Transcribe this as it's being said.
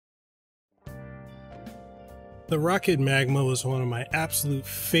The ROCCAT MAGMA was one of my absolute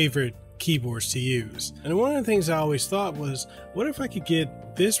favorite keyboards to use. And one of the things I always thought was, what if I could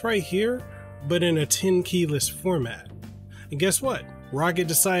get this right here, but in a 10 keyless format? And guess what? ROCCAT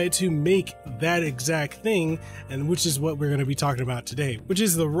decided to make that exact thing, and which is what we're going to be talking about today, which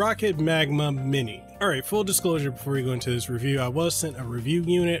is the ROCCAT MAGMA Mini. Alright, full disclosure before we go into this review, I was sent a review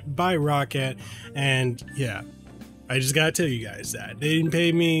unit by ROCCAT, and yeah, I just gotta tell you guys that. They didn't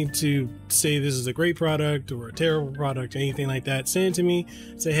pay me to say this is a great product or a terrible product or anything like that. Send it to me,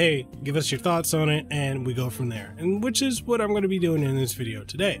 say, hey, give us your thoughts on it, and we go from there. And which is what I'm going to be doing in this video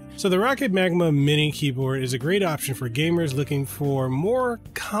today. So the ROCCAT MAGMA Mini keyboard is a great option for gamers looking for more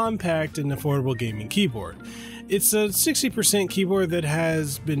compact and affordable gaming keyboard. It's a 60% keyboard that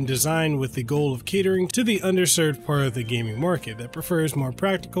has been designed with the goal of catering to the underserved part of the gaming market that prefers more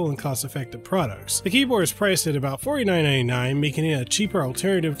practical and cost-effective products. The keyboard is priced at about $49.99, making it a cheaper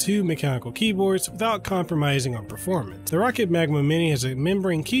alternative to mechanical keyboards without compromising on performance. The ROCCAT MAGMA Mini has a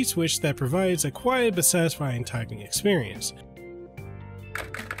membrane key switch that provides a quiet but satisfying typing experience.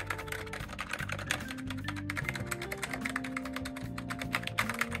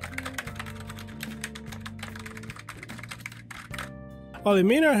 While it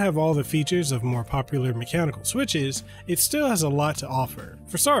may not have all the features of more popular mechanical switches, it still has a lot to offer.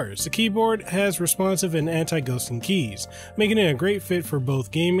 For starters, the keyboard has responsive and anti-ghosting keys, making it a great fit for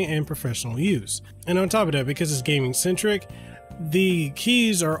both gaming and professional use. And on top of that, because it's gaming centric, the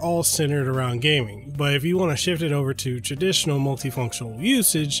keys are all centered around gaming, but if you want to shift it over to traditional multifunctional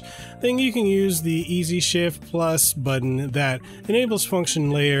usage, then you can use the Easy Shift Plus button that enables function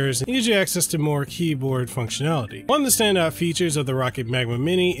layers and gives you access to more keyboard functionality. One of the standout features of the ROCCAT MAGMA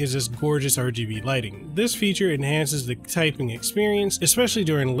Mini is its gorgeous RGB lighting. This feature enhances the typing experience, especially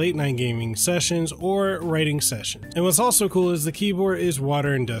during late night gaming sessions or writing sessions. And what's also cool is the keyboard is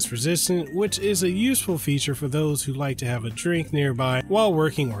water and dust resistant, which is a useful feature for those who like to have a drink nearby while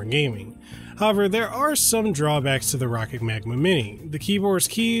working or gaming. However, there are some drawbacks to the ROCCAT MAGMA Mini. The keyboard's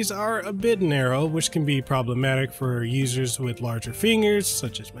keys are a bit narrow, which can be problematic for users with larger fingers,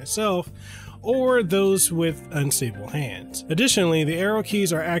 such as myself, or those with unstable hands. Additionally, the arrow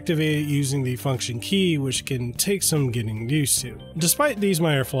keys are activated using the function key, which can take some getting used to. Despite these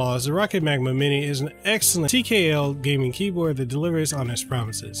minor flaws, the ROCCAT MAGMA Mini is an excellent TKL gaming keyboard that delivers on its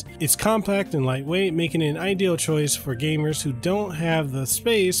promises. It's compact and lightweight, making it an ideal choice for gamers who don't have the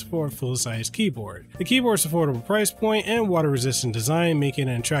space for a full-size keyboard. The keyboard's affordable price point and water-resistant design make it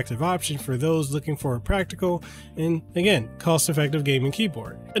an attractive option for those looking for a practical and, again, cost-effective gaming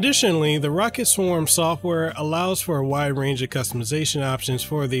keyboard. Additionally, the ROCCAT Swarm software allows for a wide range of customization options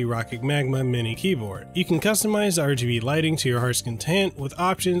for the ROCCAT MAGMA Mini keyboard. You can customize the RGB lighting to your heart's content with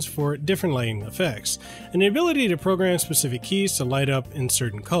options for different lighting effects, and the ability to program specific keys to light up in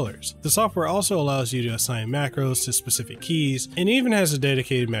certain colors. The software also allows you to assign macros to specific keys, and even has a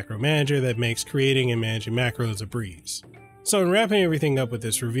dedicated macro manager that makes creating and managing macros a breeze. So in wrapping everything up with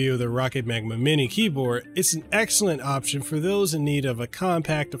this review of the ROCCAT MAGMA Mini keyboard, it's an excellent option for those in need of a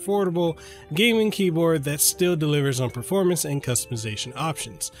compact, affordable gaming keyboard that still delivers on performance and customization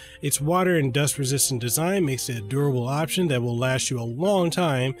options. Its water and dust resistant design makes it a durable option that will last you a long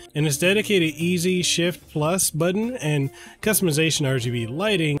time, and its dedicated Easy Shift Plus button and customization RGB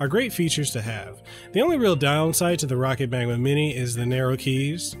lighting are great features to have. The only real downside to the ROCCAT MAGMA Mini is the narrow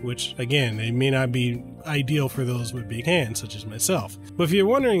keys, which again, they may not be ideal for those with big hands such as myself. But if you're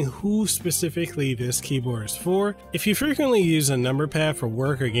wondering who specifically this keyboard is for, if you frequently use a number pad for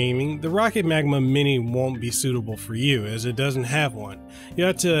work or gaming, the ROCCAT MAGMA Mini won't be suitable for you as it doesn't have one. You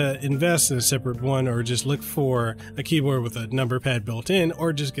have to invest in a separate one, or just look for a keyboard with a number pad built in,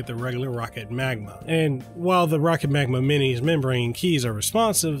 or just get the regular ROCCAT MAGMA. And while the ROCCAT MAGMA Mini's membrane keys are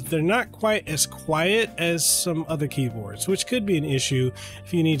responsive, they're not quite as quiet as some other keyboards, which could be an issue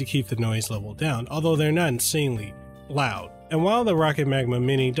if you need to keep the noise level down, although they're not insanely loud. And while the ROCCAT MAGMA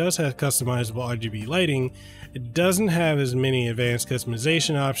Mini does have customizable RGB lighting, it doesn't have as many advanced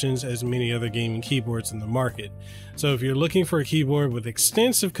customization options as many other gaming keyboards in the market. So if you're looking for a keyboard with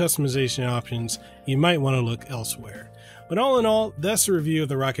extensive customization options, you might want to look elsewhere. But all in all, that's the review of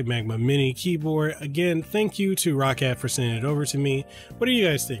the ROCCAT MAGMA Mini keyboard. Again, thank you to ROCCAT for sending it over to me. What do you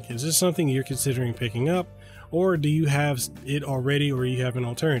guys think? Is this something you're considering picking up? Or do you have it already, or you have an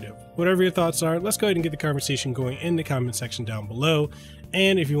alternative? Whatever your thoughts are, let's go ahead and get the conversation going in the comment section down below.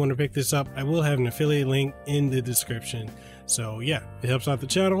 And if you want to pick this up, I will have an affiliate link in the description. So yeah, it helps out the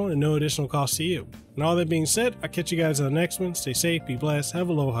channel and no additional cost to you. And all that being said, I'll catch you guys on the next one. Stay safe, be blessed, have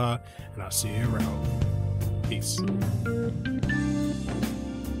aloha, and I'll see you around. Peace.